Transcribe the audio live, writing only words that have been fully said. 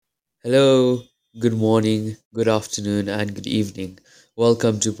Hello, good morning, good afternoon, and good evening.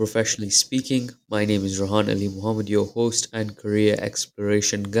 Welcome to Professionally Speaking. My name is Rohan Ali Muhammad, your host and career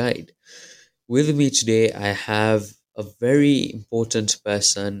exploration guide. With me today, I have a very important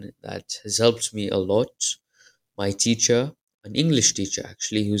person that has helped me a lot. My teacher, an English teacher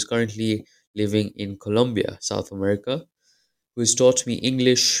actually, who's currently living in Colombia, South America, who's taught me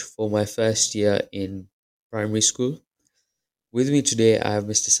English for my first year in primary school. With me today, I have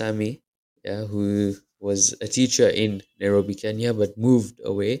Mr. Sammy, yeah, who was a teacher in Nairobi, Kenya, but moved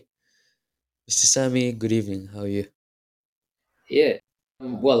away. Mr. Sammy, good evening. How are you? Yeah.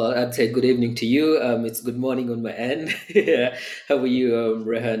 Well, I'd say good evening to you. It's good morning on my end. Yeah. How are you,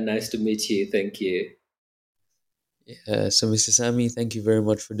 Rehan? Nice to meet you. Thank you. So, Mr. Sammy, thank you very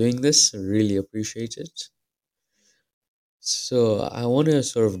much for doing this. I really appreciate it. So, I want to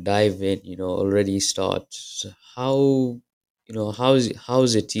sort of dive in. Already start. So how,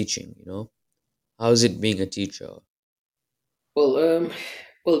 how's it teaching? How's it being a teacher? Well,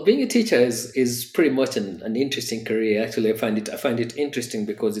 being a teacher is pretty much an interesting career. Actually, I find it interesting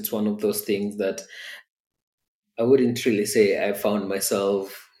because it's one of those things that I wouldn't really say I found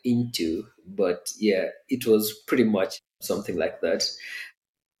myself into, but yeah, it was pretty much something like that.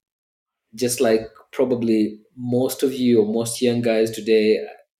 Just like probably most of you or most young guys today,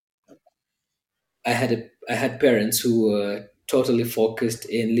 I had parents who were totally focused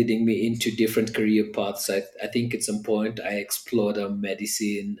in leading me into different career paths. I think at some point I explored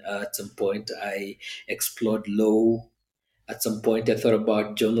medicine. At some point I explored law. At some point I thought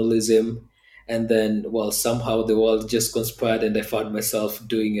about journalism. And then, well, somehow the world just conspired, and I found myself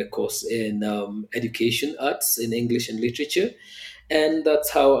doing a course in education arts in English and literature. And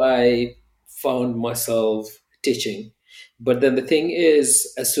that's how I found myself teaching. But then the thing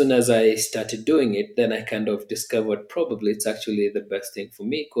is, as soon as I started doing it, then I kind of discovered probably it's actually the best thing for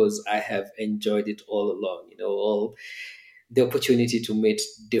me because I have enjoyed it all along. All the opportunity to meet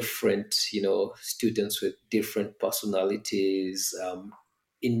different, students with different personalities,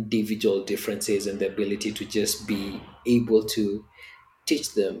 individual differences, and the ability to just be able to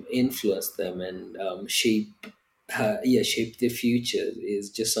teach them, influence them, and shape their future is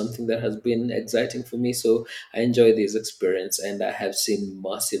just something that has been exciting for me. So I enjoy this experience, and I have seen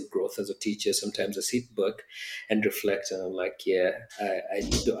massive growth as a teacher. Sometimes I sit back and reflect, and I'm like, yeah,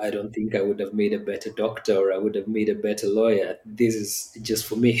 I don't think I would have made a better doctor or I would have made a better lawyer. This is just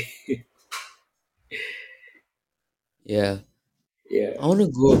for me. Yeah. Yeah. I want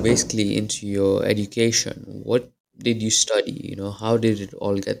to go basically into your education. What did you study? How did it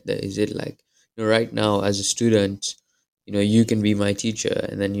all get there? Is it like, right now as a student, you can be my teacher,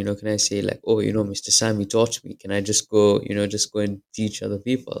 and then, can I say like, oh, Mr. Sammy taught me. Can I just go and teach other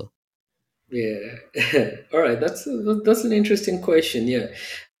people? Yeah. All right. That's an interesting question. Yeah.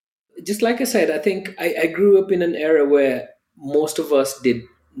 Just like I said, I think I grew up in an era where most of us did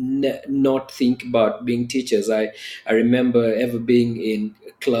not think about being teachers. I remember ever being in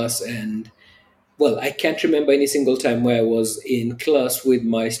class, and well, I can't remember any single time where I was in class with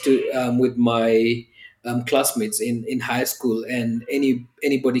my classmates in high school, and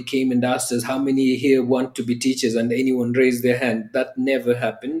anybody came and asked us how many here want to be teachers, and anyone raised their hand. That never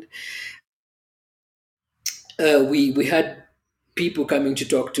happened. We had people coming to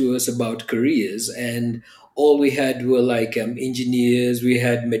talk to us about careers, and all we had were like engineers, we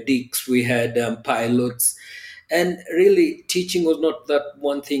had medics, we had pilots, and really teaching was not that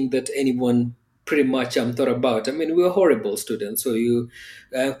one thing that anyone pretty much thought about. I mean, we were horrible students, so you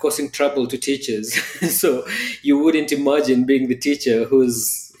causing trouble to teachers. So you wouldn't imagine being the teacher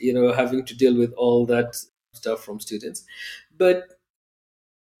who's having to deal with all that stuff from students. But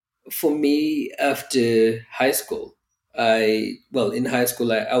for me, after high school, in high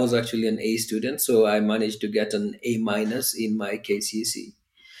school I was actually an A student, so I managed to get an A minus in my KCC,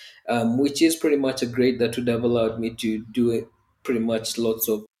 which is pretty much a grade that would have allowed me to do pretty much lots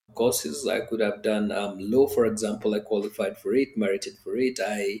of courses. I could have done law, for example. I qualified for it, merited for it.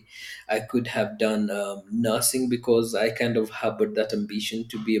 I could have done nursing because I kind of harbored that ambition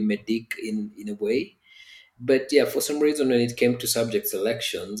to be a medic in a way. But yeah, for some reason, when it came to subject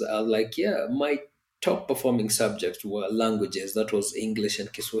selections, I was like, yeah, my top performing subjects were languages. That was English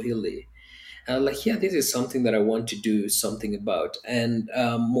and Kiswahili. And I was like, yeah, this is something that I want to do something about. And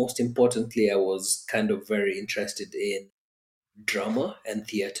most importantly, I was kind of very interested in drama and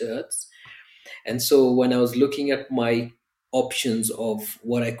theater arts. And so when I was looking at my options of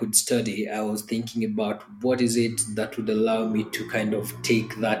what I could study, I was thinking about what is it that would allow me to kind of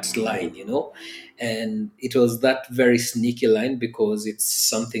take that line. And it was that very sneaky line because it's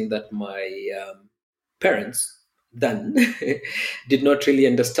something that my parents then did not really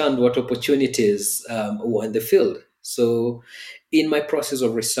understand what opportunities were in the field. So, in my process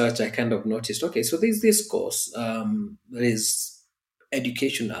of research, I kind of noticed, okay, so there's this course that is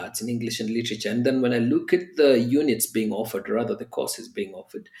education arts in English and literature. And then when I look at the units being offered, rather the courses being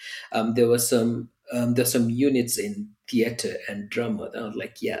offered, there's some units in theater and drama. And I was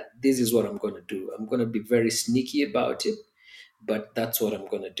like, yeah, this is what I'm going to do. I'm going to be very sneaky about it, but that's what I'm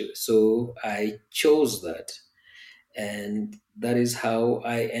going to do. So I chose that, and that is how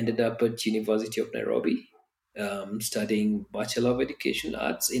I ended up at University of Nairobi, studying Bachelor of Education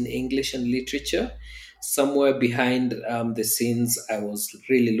Arts in English and Literature. Somewhere behind the scenes, I was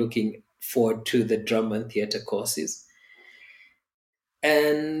really looking forward to the drama and theater courses,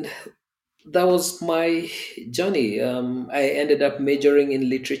 and that was my journey. I ended up majoring in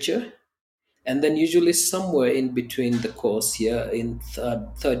literature, and then usually somewhere in between the course here in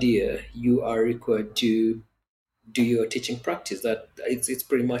third year, you are required to do your teaching practice. That it's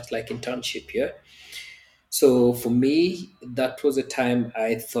pretty much like internship here. So for me, that was a time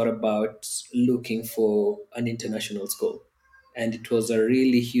I thought about looking for an international school, and it was a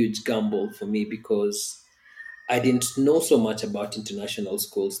really huge gamble for me because I didn't know so much about international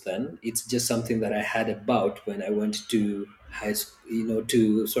schools then. It's just something that I had about when I went to high school,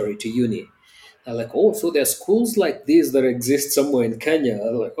 to uni. I'm like, oh, so there are schools like these that exist somewhere in Kenya.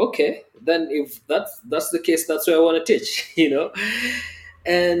 I'm like, okay, then if that's the case, that's where I want to teach,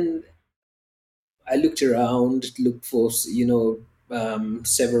 And I looked around, looked for,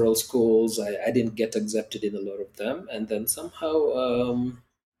 several schools. I didn't get accepted in a lot of them, and then somehow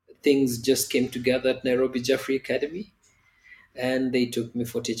things just came together at Nairobi Jeffrey Academy, and they took me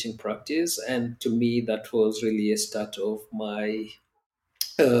for teaching practice. And to me, that was really a start of my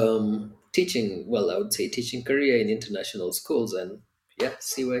teaching, well, I would say teaching career in international schools. And yeah,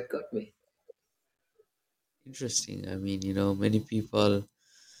 see where it got me. Interesting. I mean, many people,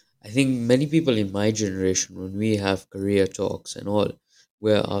 I think many people in my generation, when we have career talks and all,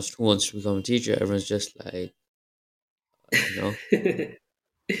 we're asked who wants to become a teacher, everyone's just like, you know,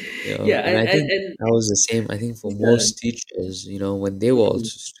 Yeah, and I think and that was the same. I think for yeah, most teachers, when they were mhm,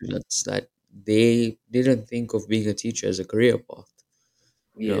 also students, that they didn't think of being a teacher as a career path,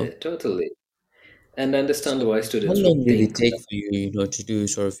 you yeah, know. totally. And I understand So, why how students long would did it think take that. for you, to do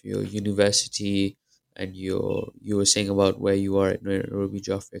sort of your university and you were saying about where you are at Nairobi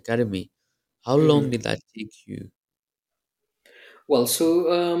Joffrey Academy? How long Mhm. did that take you? Well,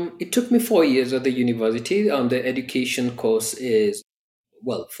 so it took me 4 years at the university. The education course is,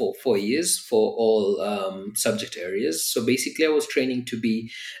 well, for 4 years for all subject areas. So basically, I was training to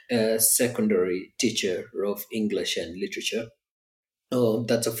be a secondary teacher of English and literature.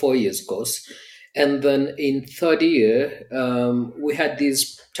 That's a 4 years course. And then in third year, we had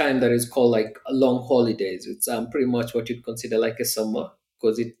this time that is called like long holidays. It's pretty much what you'd consider like a summer,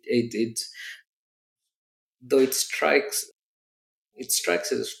 because it though it strikes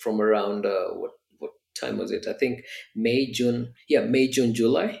us from around what time was it? I think May, June. Yeah, May, June,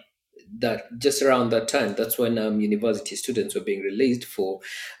 July. That just around that time, that's when university students were being released for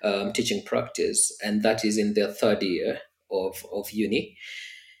teaching practice, and that is in their third year of uni.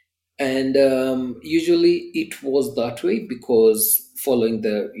 And usually it was that way because following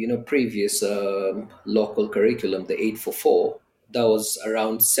the previous local curriculum, the 844, that was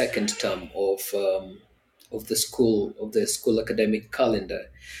around second term of the school academic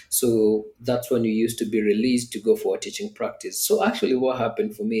calendar. So that's when you used to be released to go for a teaching practice. So actually what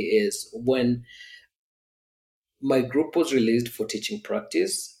happened for me is when my group was released for teaching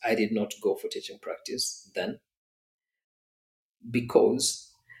practice, I did not go for teaching practice then because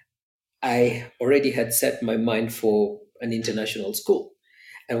I already had set my mind for an international school.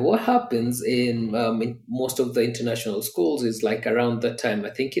 And what happens in most of the international schools is like around that time.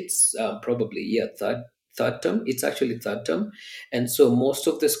 I think it's probably third term. It's actually third term, and so most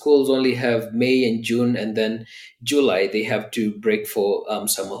of the schools only have May and June, and then July they have to break for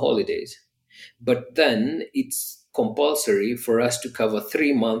summer holidays. But then it's compulsory for us to cover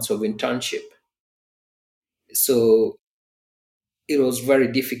 3 months of internship. So it was very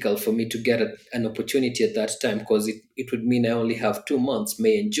difficult for me to get an opportunity at that time because it would mean I only have 2 months,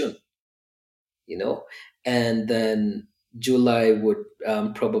 May and June, you know, and then July would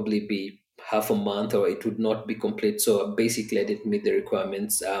probably be half a month or it would not be complete. So basically, I didn't meet the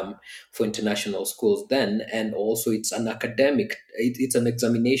requirements for international schools then. And also, it's an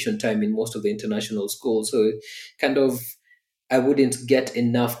examination time in most of the international schools. So kind of I wouldn't get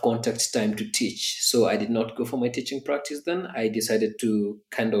enough contact time to teach. So I did not go for my teaching practice then. I decided to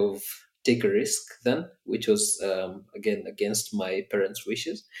kind of take a risk then, which was again against my parents'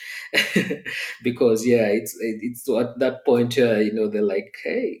 wishes, because yeah, it's at that point, they're like,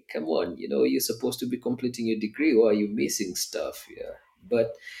 hey, come on, you're supposed to be completing your degree, or are you missing stuff? Yeah,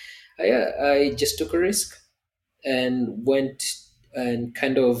 but yeah, I just took a risk and went and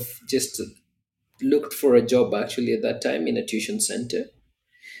kind of just looked for a job actually at that time in a tuition center,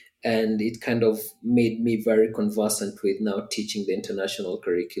 and it kind of made me very conversant with now teaching the international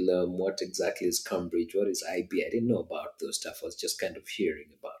curriculum. What exactly is Cambridge? What is IB? I didn't know about those stuff. I was just kind of hearing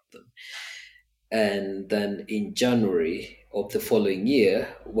about them. And then in January of the following year,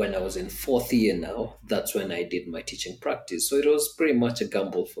 when I was in fourth year now, that's when I did my teaching practice. So it was pretty much a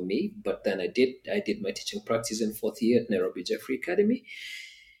gamble for me. But then I did my teaching practice in fourth year at Nairobi Jeffrey Academy.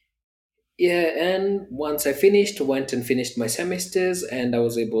 Yeah, and once I finished, went and finished my semesters, and I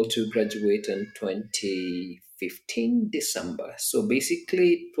was able to graduate in 2015 December. So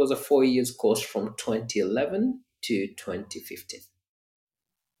basically, it was a 4 years course from 2011 to 2015.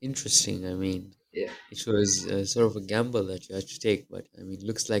 Interesting. I mean, Yeah, it was sort of a gamble that you had to take, but I mean,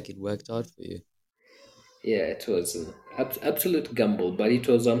 looks like it worked out for you. yeah, it was an absolute gamble, but it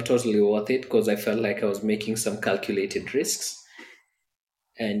was totally worth it because I felt like I was making some calculated risks,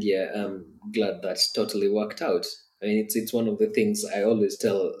 and yeah, I'm glad that's totally worked out. I mean, it's one of the things I always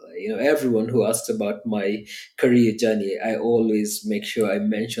tell everyone who asks about my career journey. I always make sure I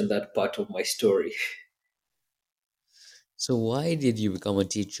mention that part of my story. So why did you become a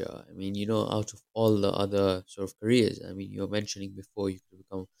teacher? I mean, out of all the other sort of careers, I mean, you were mentioning before you could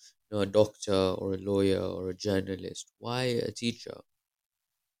become, a doctor or a lawyer or a journalist. Why a teacher?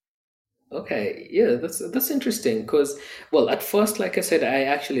 Okay, yeah, that's interesting because, well, at first, like I said, I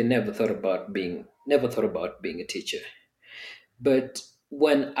actually never thought about being a teacher. But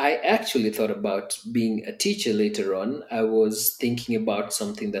when I actually thought about being a teacher later on, I was thinking about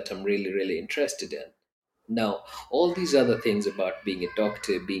something that I'm really, really interested in. Now, all these other things about being a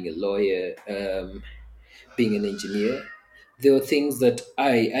doctor, being a lawyer, being an engineer, they were things that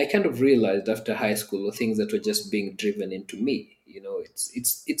I kind of realized after high school were things that were just being driven into me.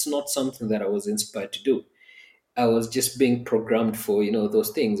 It's not something that I was inspired to do. I was just being programmed for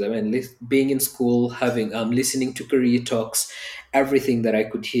those things. I mean, being in school, having listening to career talks, everything that I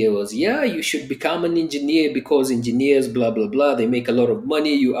could hear was, yeah, you should become an engineer because engineers, blah blah blah, they make a lot of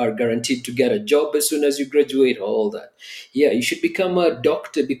money. You are guaranteed to get a job as soon as you graduate. All that. Yeah, you should become a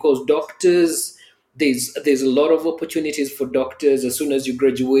doctor because doctors. There's a lot of opportunities for doctors. As soon as you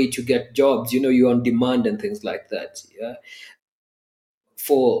graduate, you get jobs. You're on demand and things like that. Yeah,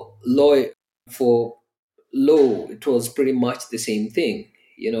 for law for law it was pretty much the same thing,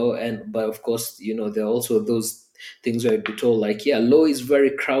 and but of course, there are also those things where I'd be told like, yeah, law is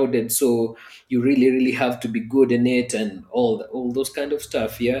very crowded, so you really really have to be good in it and all those kind of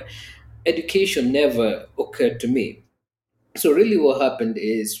stuff. Yeah, education never occurred to me. So really what happened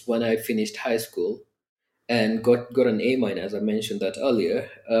is when I finished high school and got an A minus, as I mentioned that earlier.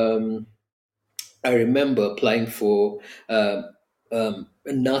 I remember applying for a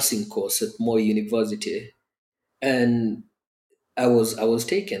nursing course at Moy University, and I was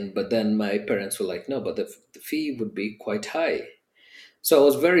taken. But then my parents were like, "No, but the fee would be quite high." So I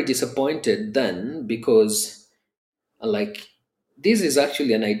was very disappointed then because like this is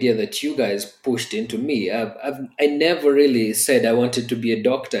actually an idea that you guys pushed into me. I never really said I wanted to be a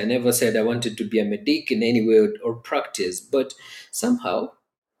doctor. I never said I wanted to be a medic in any way or practice. But somehow,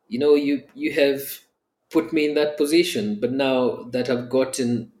 you have put me in that position. But now that I've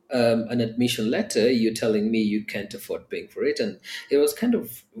gotten an admission letter, you're telling me you can't afford paying for it, and it was kind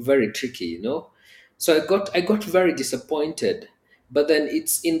of very tricky. So I got very disappointed, but then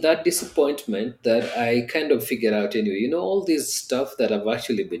it's in that disappointment that I kind of figured out anyway, all this stuff that I've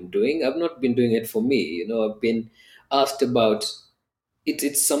actually been doing, I've not been doing it for me. I've been asked about it.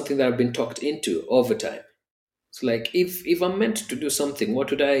 It's something that I've been talked into over time. It's like if I'm meant to do something,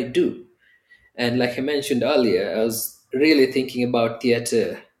 what would I do? And like I mentioned earlier, I was really thinking about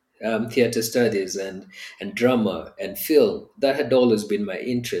theater studies and drama and film. That had always been my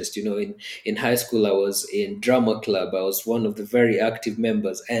interest. In high school, I was in drama club. I was one of the very active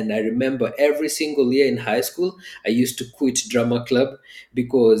members, and I remember every single year in high school, I used to quit drama club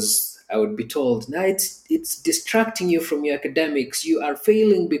because I would be told, "Nah, it's distracting you from your academics. You are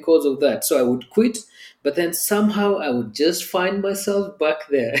failing because of that." So I would quit, but then somehow I would just find myself back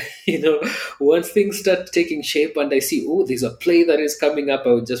there. Once things start taking shape and I see, oh, there's a play that is coming up,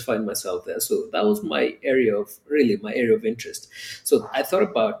 I would just find myself there. So that was my area of interest. So I thought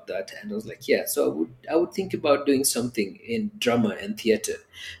about that and I was like, yeah, so I would think about doing something in drama and theater.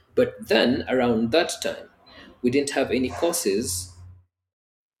 But then around that time, we didn't have any courses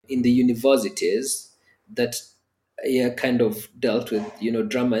in the universities that, yeah, kind of dealt with,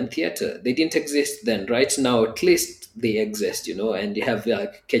 drama and theater. They didn't exist then. Right now, at least they exist, and you have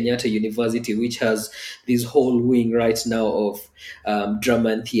like Kenyatta University, which has this whole wing right now of drama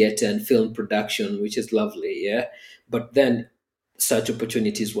and theater and film production, which is lovely. Yeah, but then such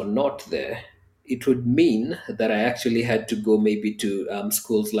opportunities were not there. It would mean that I actually had to go maybe to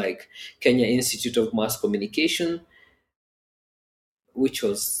schools like Kenya Institute of Mass Communication, which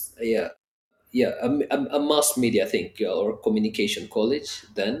was, yeah, a mass media, I think, yeah, or communication college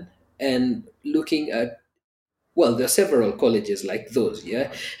then. And looking at, well, there are several colleges like those,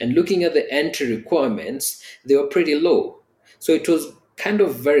 yeah, and looking at the entry requirements, they were pretty low. So it was kind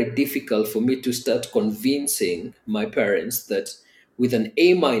of very difficult for me to start convincing my parents that with an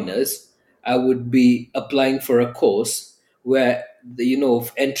A minus, I would be applying for a course where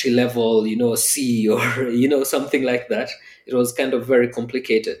the, entry level, C, or something like that. It was kind of very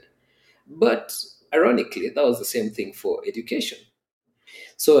complicated. But ironically, that was the same thing for education.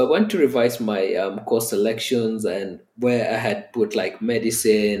 So I went to revise my course selections, and where I had put like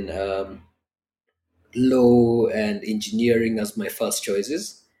medicine, law, and engineering as my first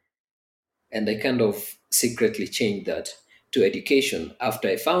choices. And I kind of secretly changed that to education after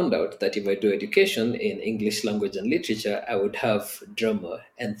I found out that if I do education in English language and literature, I would have drama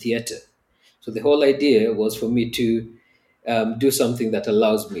and theater. So the whole idea was for me to do something that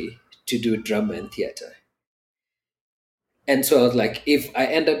allows me to do drama and theater. And so I was like, if I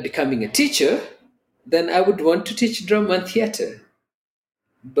end up becoming a teacher, then I would want to teach drama and theater.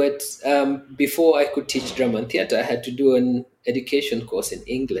 But before I could teach drama and theater, I had to do an education course in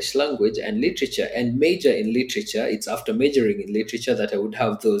English language and literature and major in literature. It's after majoring in literature that I would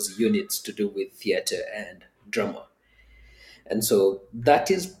have those units to do with theater and drama. And so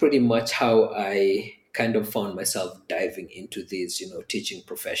that is pretty much how I kind of found myself diving into this, teaching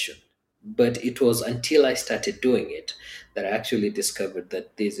profession. But it was until I started doing it that I actually discovered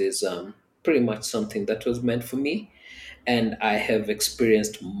that this is pretty much something that was meant for me. And I have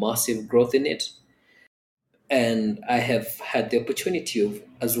experienced massive growth in it. And I have had the opportunity of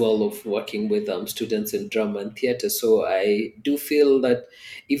as well of working with students in drama and theater. So I do feel that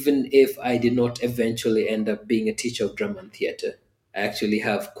even if I did not eventually end up being a teacher of drama and theater, I actually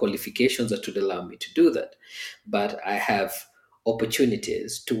have qualifications that would allow me to do that. But I have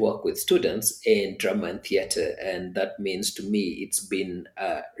opportunities to work with students in drama and theater, and that means to me it's been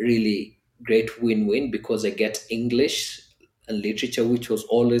a really great win-win because I get English and literature, which was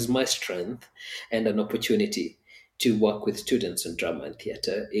always my strength, and an opportunity to work with students in drama and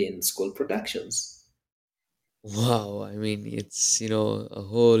theater in school productions. Wow, I mean, it's, a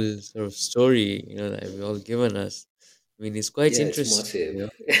whole sort of story, that you've all given us. I mean, it's quite Yeah, it's interesting,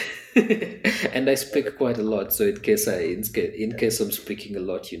 massive. And I speak quite a lot, so in case I'm speaking a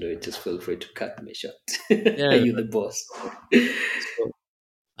lot, just feel free to cut me short. Are Yeah. you the boss? So,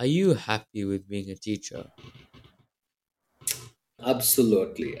 are you happy with being a teacher?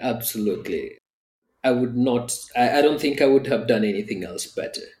 Absolutely, absolutely. I would not. I don't think I would have done anything else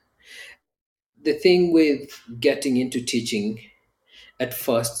better. The thing with getting into teaching at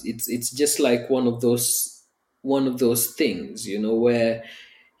first, it's just like one of those things, where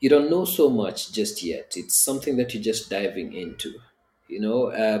you don't know so much just yet. It's something that you're just diving into.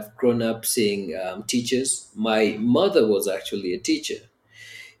 I've grown up seeing teachers. My mother was actually a teacher,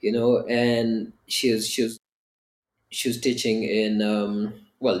 and she was teaching in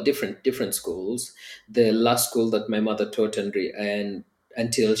well, different schools. The last school that my mother taught and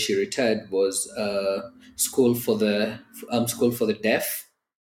until she retired was school for the deaf.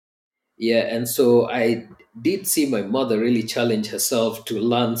 Yeah, and so I did see my mother really challenge herself to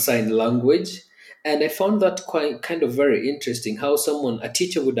learn sign language. And I found that quite kind of very interesting how a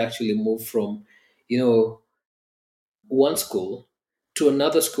teacher would actually move from, you know, one school to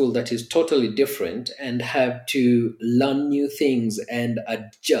another school that is totally different and have to learn new things and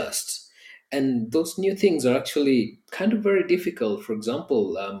adjust. And those new things are actually kind of very difficult. For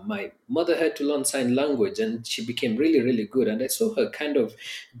example, my mother had to learn sign language, and she became really, really good. And I saw her kind of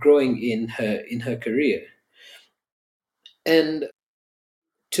growing in her career. And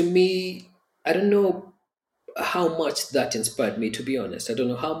to me, I don't know how much that inspired me. To be honest, I don't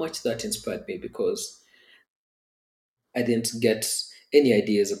know how much that inspired me because I didn't get any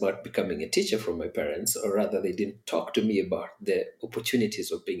ideas about becoming a teacher from my parents, or rather, they didn't talk to me about the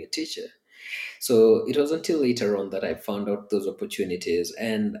opportunities of being a teacher. So it was until later on that I found out those opportunities,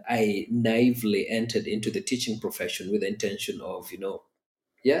 and I naively entered into the teaching profession with the intention of,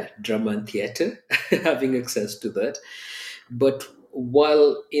 yeah, drama and theater, having access to that. But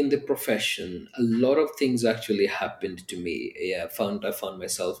while in the profession, a lot of things actually happened to me. Yeah, I found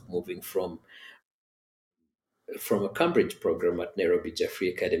myself moving from a Cambridge program at Nairobi Jeffrey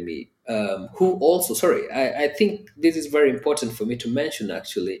Academy. Who also, sorry, I think this is very important for me to mention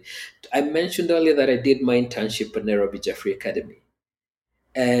actually. I mentioned earlier that I did my internship at Nairobi Jeffrey Academy.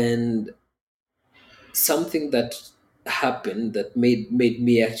 And something that happened that made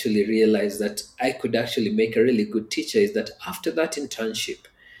me actually realize that I could actually make a really good teacher is that after that internship,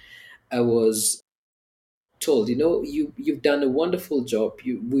 I was told, you've done a wonderful job.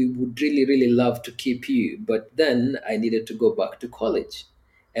 We would really love to keep you, but then I needed to go back to college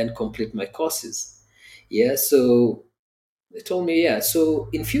and complete my courses. Yeah, so they told me, yeah, so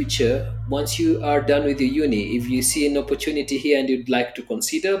in future, once you are done with your uni, if you see an opportunity here and you'd like to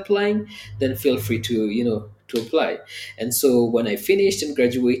consider applying, then feel free to apply. And so when I finished and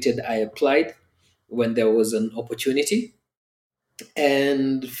graduated, I applied when there was an opportunity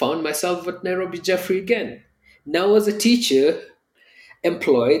and found myself at Nairobi Jeffrey again. Now as a teacher,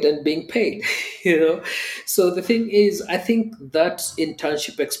 employed and being paid, you know. So the thing is, I think that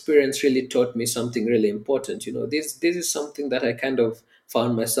internship experience really taught me something really important. This is something that I kind of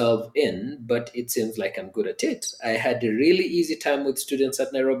found myself in, but it seems like I'm good at it. I had a really easy time with students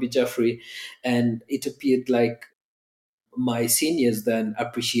at Nairobi Jeffrey, and it appeared like my seniors then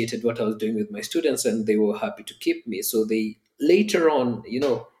appreciated what I was doing with my students, and they were happy to keep me. So they later on,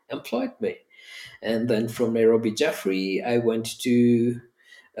 employed me. And then from Nairobi Jeffrey, I went to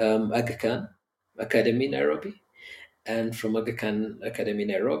Aga Khan Academy, Nairobi. And from Aga Khan Academy,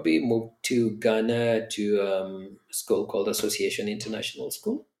 Nairobi, moved to Ghana to a school called Association International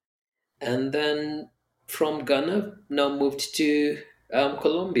School. And then from Ghana, now moved to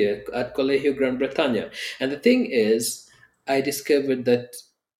Colombia at Colegio Gran Bretaña. And the thing is, I discovered that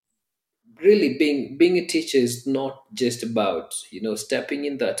really being a teacher is not just about stepping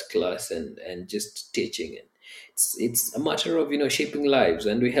in that class and just teaching it. It's a matter of shaping lives,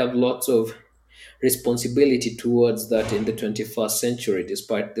 and we have lots of responsibility towards that in the 21st century,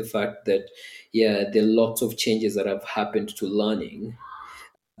 despite the fact that yeah, there are lots of changes that have happened to learning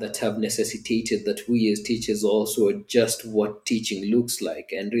that have necessitated that we as teachers also adjust what teaching looks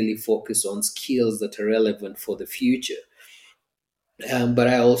like and really focus on skills that are relevant for the future. But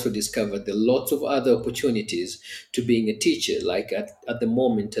I also discovered there are lots of other opportunities to being a teacher. Like at the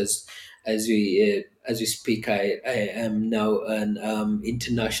moment, as we speak, I am now an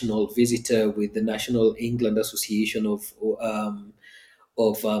international visitor with the National England Association of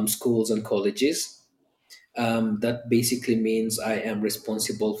schools and colleges. That basically means I am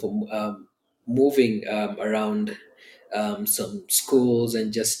responsible for moving around some schools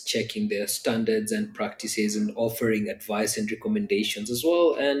and just checking their standards and practices and offering advice and recommendations as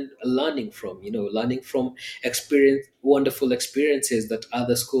well, and learning from wonderful experiences that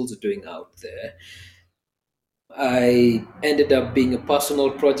other schools are doing out there. I ended up being a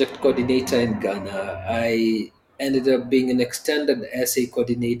personal project coordinator in Ghana. I ended up being an extended essay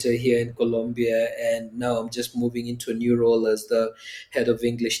coordinator here in Colombia, and now I'm just moving into a new role as the head of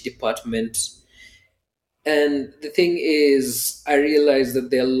English department. And the thing is, I realized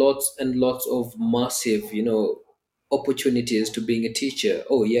that there are lots and lots of massive, opportunities to being a teacher.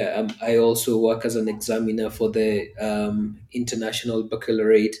 Oh yeah, I also work as an examiner for the international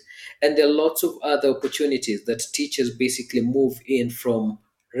baccalaureate, and there are lots of other opportunities that teachers basically move in from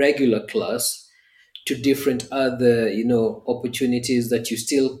regular class to different other opportunities that you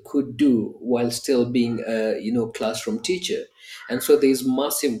still could do while still being a classroom teacher. And so there's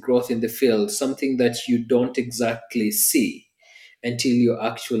massive growth in the field, something that you don't exactly see until you're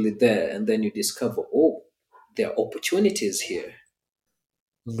actually there, and then you discover, oh, there are opportunities here.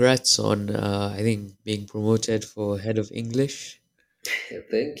 Congrats on, I think, being promoted for head of English.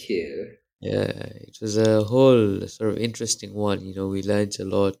 Thank you. Yeah, it was a whole sort of interesting one. We learned a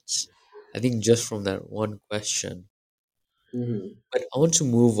lot, I think, just from that one question. Hmm. But I want to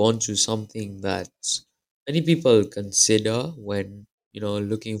move on to something that many people consider when,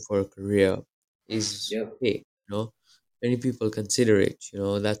 looking for a career is Yeah. pay. Many people consider it.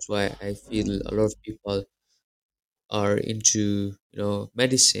 That's why I feel a lot of people are into,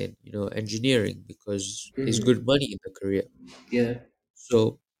 medicine, engineering, because there's Hmm. good money in the career. Yeah.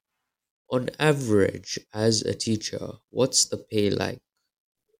 So, on average, as a teacher, what's the pay like?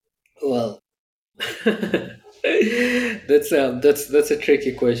 Well, that's a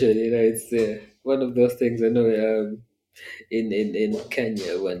tricky question. It's one of those things. I know. In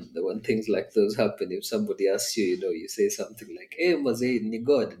Kenya, when things like those happen, if somebody asks you, you say something like, "Hey, Mazee, ni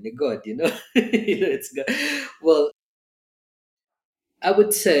God," it's God. Well, I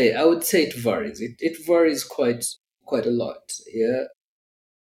would say it varies. It varies quite a lot. Yeah.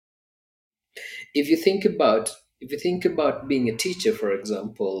 If you think about being a teacher, for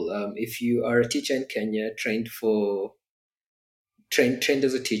example, if you are a teacher in Kenya, trained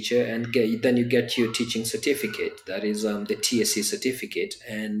as a teacher, and then you get your teaching certificate, that is the TSC certificate,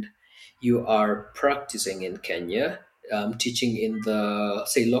 and you are practicing in Kenya, teaching in the,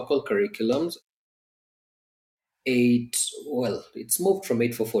 say, local curriculums. Eight, well, it's moved from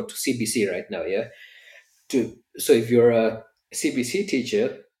 844 to CBC right now, yeah. So if you're a CBC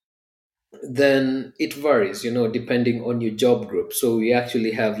teacher, then it varies, depending on your job group. So we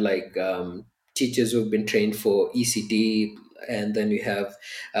actually have like teachers who've been trained for ECD, and then we have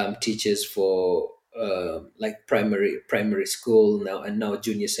teachers for like primary school now, and now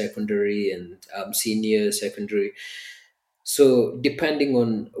junior secondary, and senior secondary. So depending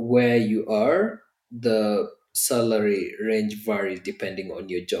on where you are, the salary range varies depending on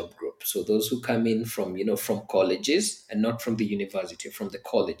your job group. So those who come in from, from colleges, and not from the university, from the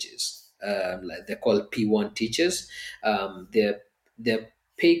colleges, like they're called P1 teachers, their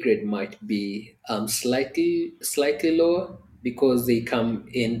pay grade might be slightly lower, because they come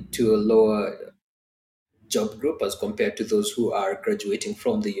into a lower job group as compared to those who are graduating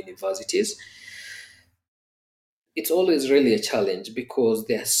from the universities. It's always really a challenge, because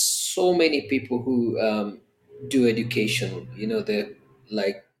there are so many people who do education. There,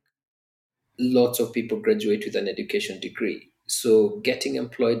 like, lots of people graduate with an education degree. So getting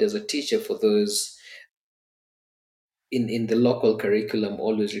employed as a teacher for those in the local curriculum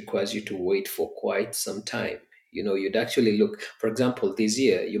always requires you to wait for quite some time. You'd actually look, for example, this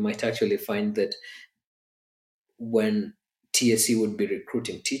year, you might actually find that when TSC would be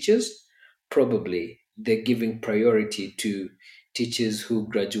recruiting teachers, probably they're giving priority to teachers who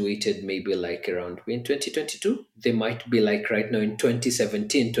graduated maybe like around in 2022. They might be like right now in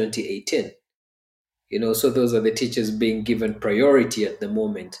 2017, 2018. So those are the teachers being given priority at the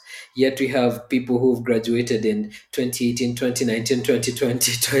moment. Yet we have people who've graduated in 2018, 2019,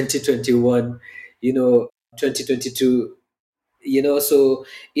 2020, 2021, 2022. So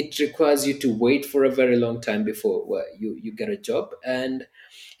it requires you to wait for a very long time before, well, you get a job. And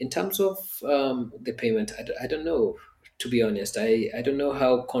in terms of the payment, I don't know, to be honest. I don't know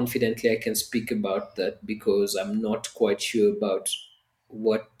how confidently I can speak about that, because I'm not quite sure about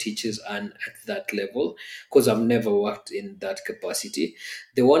what teachers earn at that level, because I've never worked in that capacity.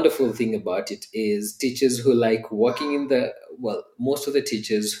 The wonderful thing about it is teachers who like working in the, well, most of the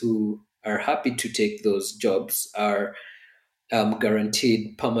teachers who are happy to take those jobs are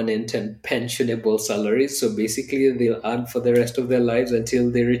guaranteed permanent and pensionable salaries. So basically, they'll earn for the rest of their lives until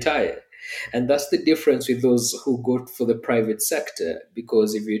they retire. And that's the difference with those who go for the private sector.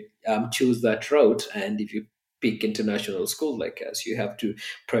 Because if you choose that route, and if you pick international school like us, you have to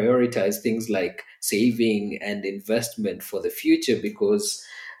prioritize things like saving and investment for the future, because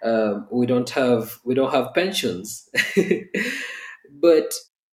we don't have pensions. But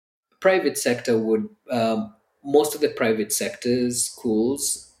private sector would, most of the private sectors,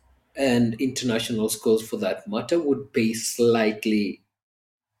 schools, and international schools for that matter, would pay slightly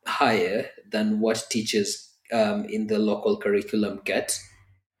higher than what teachers in the local curriculum get.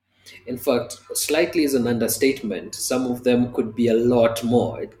 In fact, slightly is an understatement. Some of them could be a lot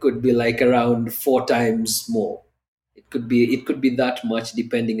more. It could be like around four times more. It could be that much,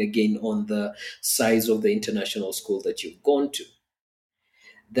 depending again on the size of the international school that you've gone to.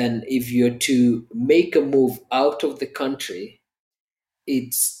 Then if you're to make a move out of the country,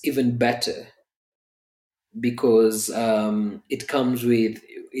 it's even better, because it comes with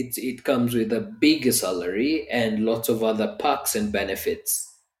a bigger salary and lots of other perks and benefits,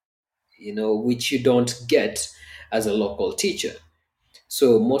 which you don't get as a local teacher.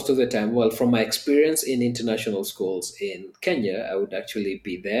 So most of the time, well, from my experience in international schools in Kenya, I would actually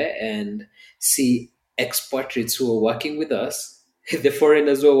be there and see expatriates who are working with us, the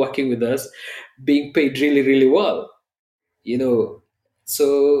foreigners who are working with us, being paid really, really well. You know,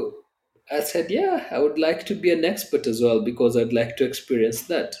 so I said, yeah, I would like to be an expert as well, because I'd like to experience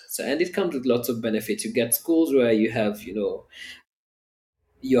that. So, and it comes with lots of benefits. You get schools where you have, your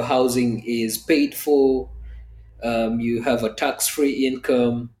housing is paid for. You have a tax-free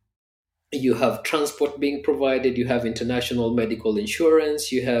income, you have transport being provided, you have international medical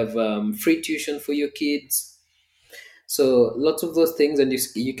insurance, you have free tuition for your kids. So lots of those things, and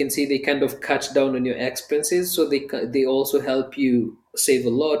you can see they kind of cut down on your expenses. So they also help you save a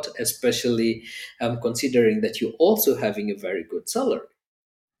lot, especially considering that you're also having a very good salary.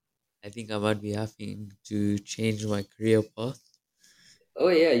 I think I might be having to change my career path Oh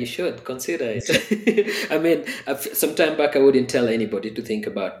yeah, you should consider it. I mean, some time back I wouldn't tell anybody to think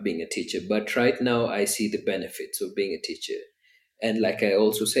about being a teacher, but right now I see the benefits of being a teacher. And like I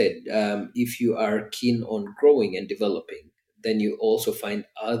also said, if you are keen on growing and developing, then you also find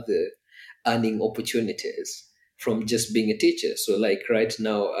other earning opportunities from just being a teacher. So like right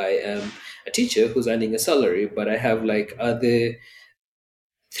now I am a teacher who's earning a salary, but I have like other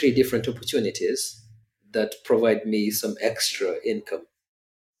three different opportunities that provide me some extra income.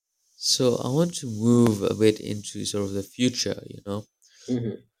 So I want to move a bit into sort of the future, Hmm.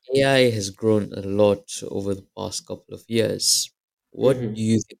 AI has grown a lot over the past couple of years. What Hmm. do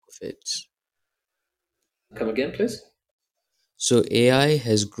you think of it? Come again, please. So AI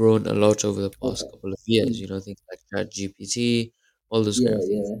has grown a lot over the past Okay. couple of years, Mm. things like ChatGPT, all those kind Yeah, of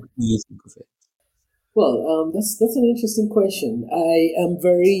things. yeah. What do you think of it? Well, that's an interesting question. I am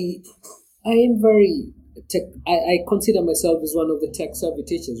very tech. I consider myself as one of the tech savvy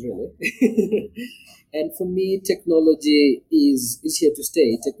teachers, really. And for me, technology is here to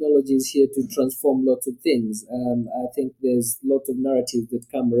stay. Technology is here to transform lots of things. I think there's lots of narratives that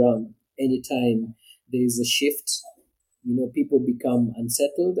come around anytime there is a shift. People become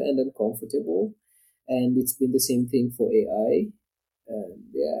unsettled and uncomfortable, and it's been the same thing for AI. And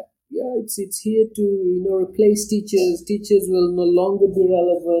yeah, it's here to replace teachers. Teachers will no longer be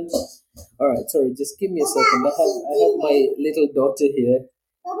relevant. All right, sorry, just give me a second. I have my little daughter here.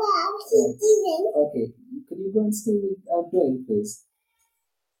 Okay, could you go and stay with Dwayne, please?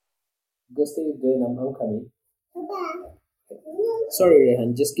 Go stay with Dwayne. I'm coming. Sorry,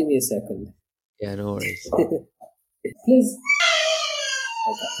 Rehan, just give me a second. Yeah, no worries. Please.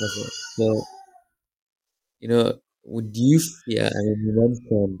 Okay. Okay. So, would you fear, I mean, you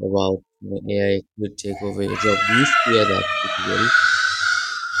mentioned about AI could take over your job. Do you fear that it will?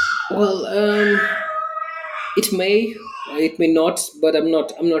 Well, it may not, but I'm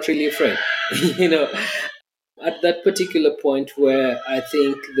not really afraid. you know, at that particular point where I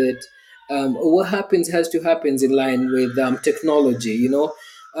think that what happens has to happens in line with technology.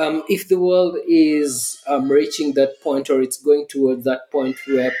 If the world is reaching that point, or it's going towards that point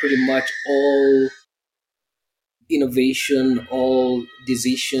where pretty much all innovation, all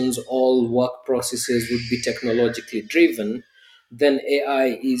decisions, all work processes would be technologically driven, then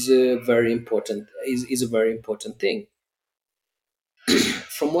AI is a very important thing.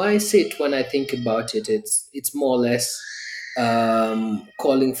 From where I sit when I think about it, it's more or less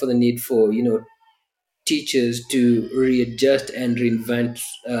calling for the need for teachers to readjust and reinvent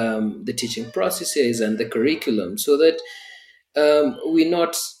the teaching processes and the curriculum, so that we're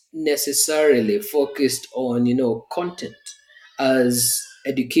not necessarily focused on content as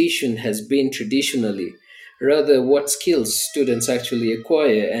education has been traditionally, rather what skills students actually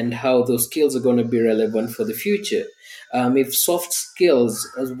acquire and how those skills are going to be relevant for the future. If soft skills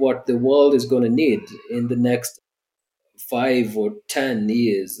is what the world is going to need in the next 5 or 10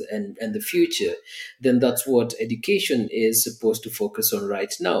 years and the future, then that's what education is supposed to focus on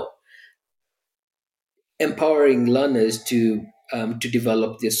right now, empowering learners to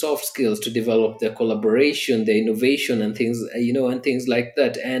develop their soft skills, to develop their collaboration, their innovation, and things like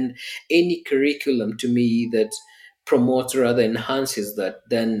that. And any curriculum to me that promotes or rather enhances that,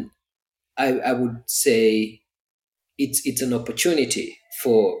 then I would say it's an opportunity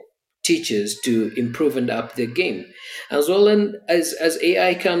for teachers to improve and up their game as well. And as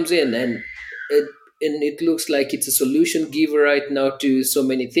AI comes in, it, it looks like it's a solution giver right now to so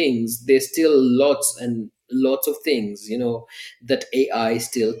many things, there's still lots and lots of things that AI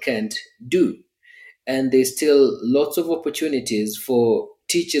still can't do. And there's still lots of opportunities for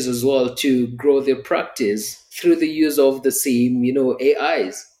teachers as well to grow their practice through the use of the same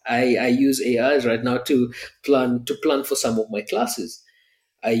AIs. I use AIs right now to plan for some of my classes.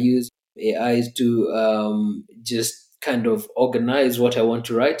 I use AIs to just kind of organize what I want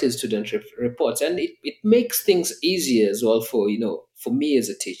to write in student reports, and it makes things easier as well for me as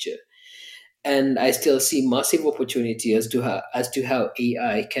a teacher. And I still see massive opportunity as to how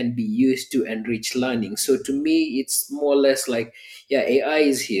AI can be used to enrich learning. So to me, it's more or less like, yeah, AI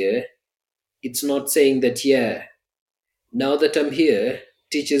is here. It's not saying that, yeah, now that I'm here,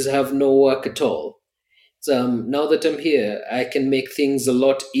 teachers have no work at all. So now that I'm here, I can make things a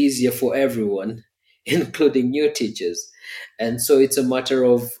lot easier for everyone, including new teachers. And so it's a matter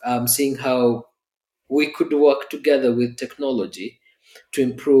of seeing how we could work together with technology to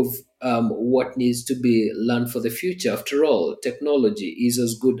improve what needs to be learned for the future. After all, technology is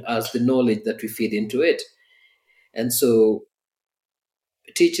as good as the knowledge that we feed into it. And so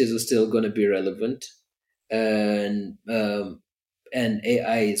teachers are still going to be relevant. And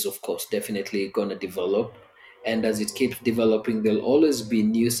AI is, of course, definitely going to develop. And as it keeps developing, there'll always be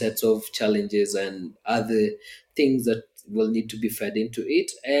new sets of challenges and other things that will need to be fed into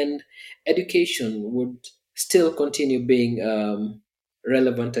it. And education would still continue being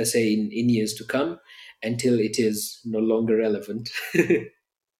relevant, I say, in years to come, until it is no longer relevant.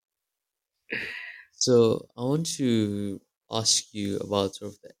 So I want to ask you about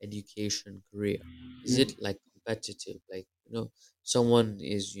sort of the education career. Is it like competitive? Like, someone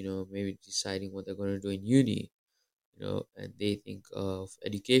is, maybe deciding what they're going to do in uni, and they think of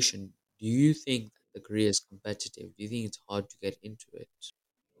education. Do you think the career is competitive? Do you think it's hard to get into it?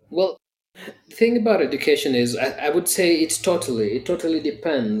 Well, the thing about education is, I would say it totally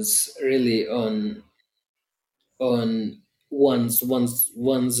depends really on one's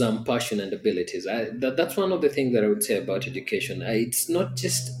passion and abilities. That's one of the things that I would say about education. It's not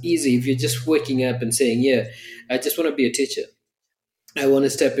just easy if you're just waking up and saying, "Yeah, I just want to be a teacher. I want to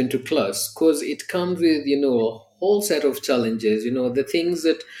step into class," because it comes with, a whole set of challenges, the things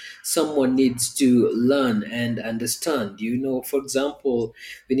that someone needs to learn and understand. For example,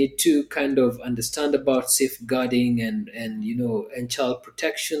 we need to kind of understand about safeguarding and child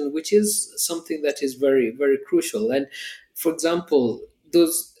protection, which is something that is very, very crucial. And for example,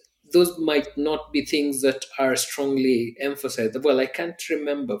 those might not be things that are strongly emphasized. Well, I can't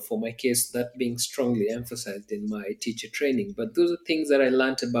remember for my case that being strongly emphasized in my teacher training, but those are things that I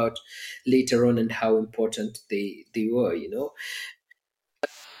learned about later on and how important they were.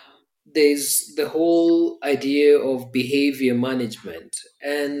 There's the whole idea of behavior management.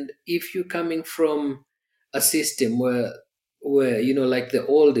 And if you're coming from a system where like the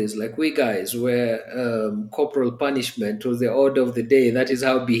old days, like we guys, where corporal punishment was the order of the day, that is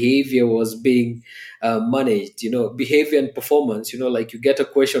how behavior was being managed. Behavior and performance, like you get a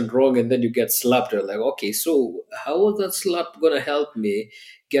question wrong and then you get slapped. You're like, okay, so how was that slap gonna help me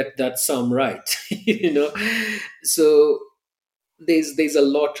get that sum right? So there's a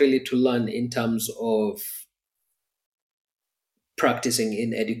lot really to learn in terms of practicing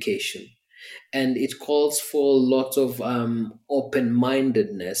in education, and it calls for lots of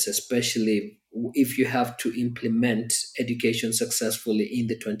open-mindedness, especially if you have to implement education successfully in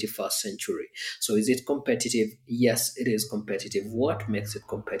the 21st century. So is it competitive? Yes, it is competitive. What makes it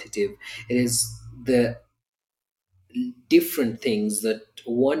competitive? It is the different things that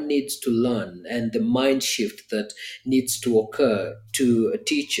one needs to learn and the mind shift that needs to occur to a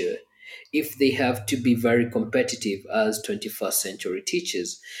teacher if they have to be very competitive as 21st century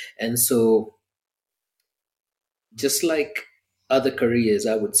teachers. And so, just like other careers,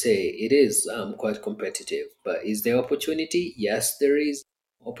 I would say it is quite competitive. But is there opportunity? Yes, there is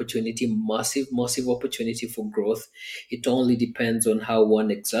opportunity, massive, massive opportunity for growth. It only depends on how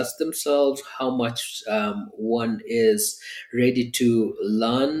one exerts themselves, how much one is ready to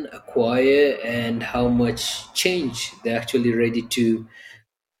learn, acquire, and how much change they're actually ready to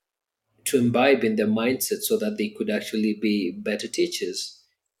imbibe in their mindset so that they could actually be better teachers.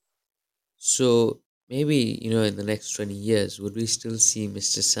 So maybe, in the next 20 years, would we still see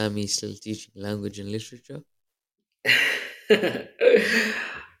Mr. Sammy still teaching language and literature?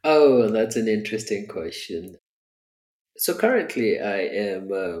 Oh, that's an interesting question. So currently,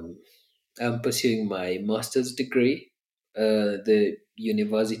 I'm pursuing my master's degree, the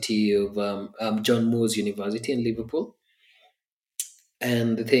University of John Moores University in Liverpool.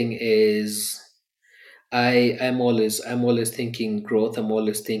 And the thing is, I'm always thinking growth. I'm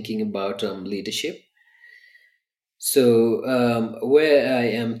always thinking about leadership. So, where I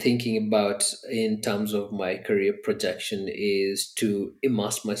am thinking about in terms of my career projection is to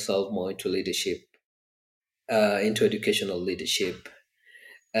immerse myself more into leadership, into educational leadership,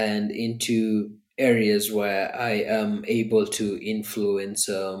 and into areas where I am able to influence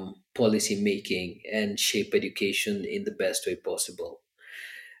policy making and shape education in the best way possible.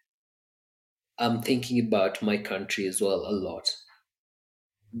 I'm thinking about my country as well a lot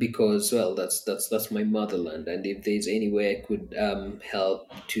because, well, that's my motherland, and if there's any way I could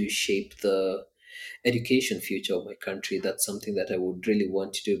help to shape the education future of my country, that's something that I would really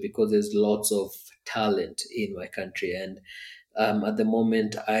want to do because there's lots of talent in my country. And at the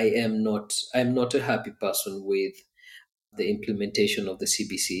moment, I'm not a happy person with the implementation of the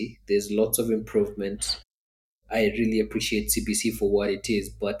CBC. There's lots of improvement. I really appreciate CBC for what it is,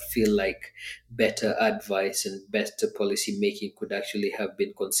 but feel like better advice and better policy making could actually have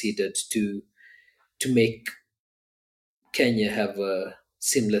been considered to make Kenya have a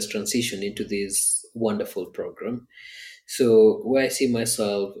seamless transition into this wonderful program. So, where I see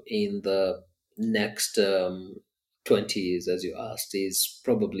myself in the next 20 years, as you asked, is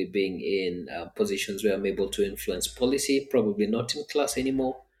probably being in positions where I'm able to influence policy, probably not in class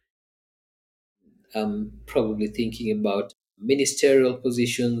anymore, probably thinking about ministerial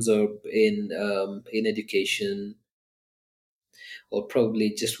positions or in education, or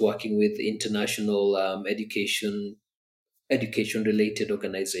probably just working with international education related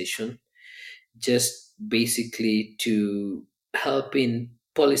organization, just basically to help in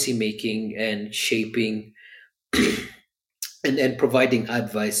policy making and shaping and providing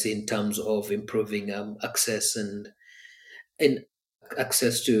advice in terms of improving and access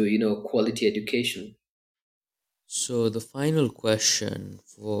to quality education. So, the final question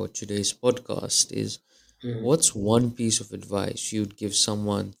for today's podcast is, Mhm. what's one piece of advice you'd give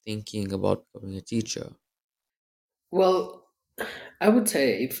someone thinking about becoming a teacher? Well, I would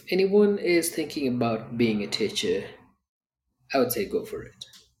say if anyone is thinking about being a teacher, I would say go for it.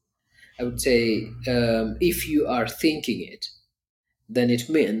 I would say if you are thinking it, then it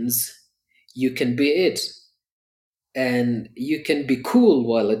means you can be it, and you can be cool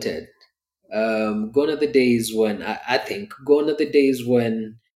while at it. Gone are the days when I think gone are the days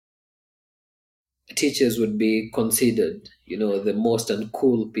when teachers would be considered, the most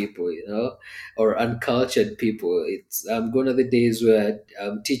uncool people, or uncultured people. It's gone are the days where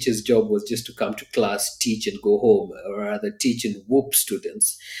teachers' job was just to come to class, teach, and go home, or rather teach and whoop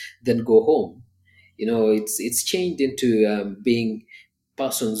students, then go home. It's changed into being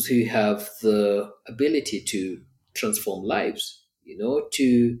persons who have the ability to transform lives,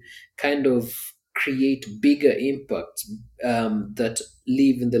 to kind of create bigger impacts that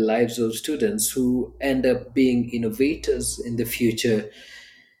live in the lives of students who end up being innovators in the future.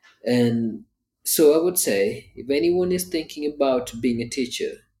 And so I would say if anyone is thinking about being a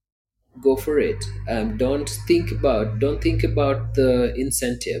teacher, go for it. Don't think about the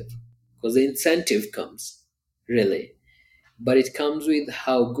incentive, because the incentive comes, really, but it comes with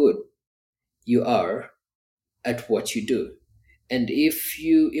how good you are at what you do. And if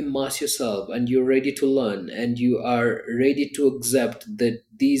you immerse yourself and you're ready to learn and you are ready to accept that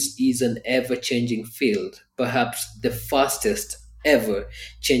this is an ever changing field, perhaps the fastest ever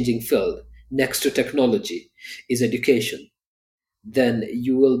changing field next to technology is education, then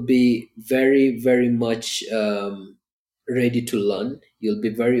you will be very, very much ready to learn. You'll be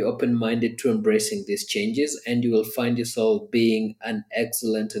very open minded to embracing these changes, and you will find yourself being an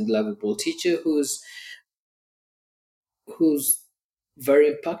excellent and lovable teacher who's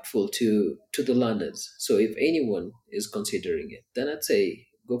very impactful to the learners. So if anyone is considering it, then I'd say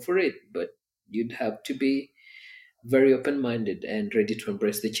go for it, but you'd have to be very open minded and ready to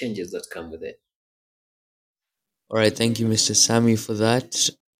embrace the changes that come with it. All right, thank you, Mr. Sammy, for that.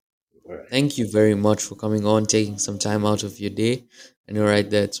 All right. Thank you very much for coming on, taking some time out of your day. And you're right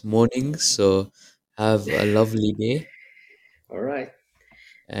there, it's morning, so have a lovely day. All right.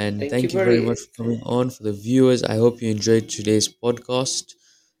 And Thank you thank you very very much for coming on. For the viewers, I hope you enjoyed today's podcast,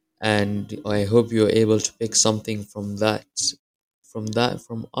 and I hope you're able to pick something from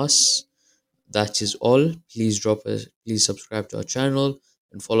us. That is all. Please subscribe to our channel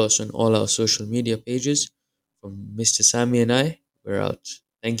and follow us on all our social media pages. From Mr. Sammy and I, we're out.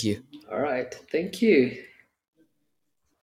 Thank you. All right. Thank you.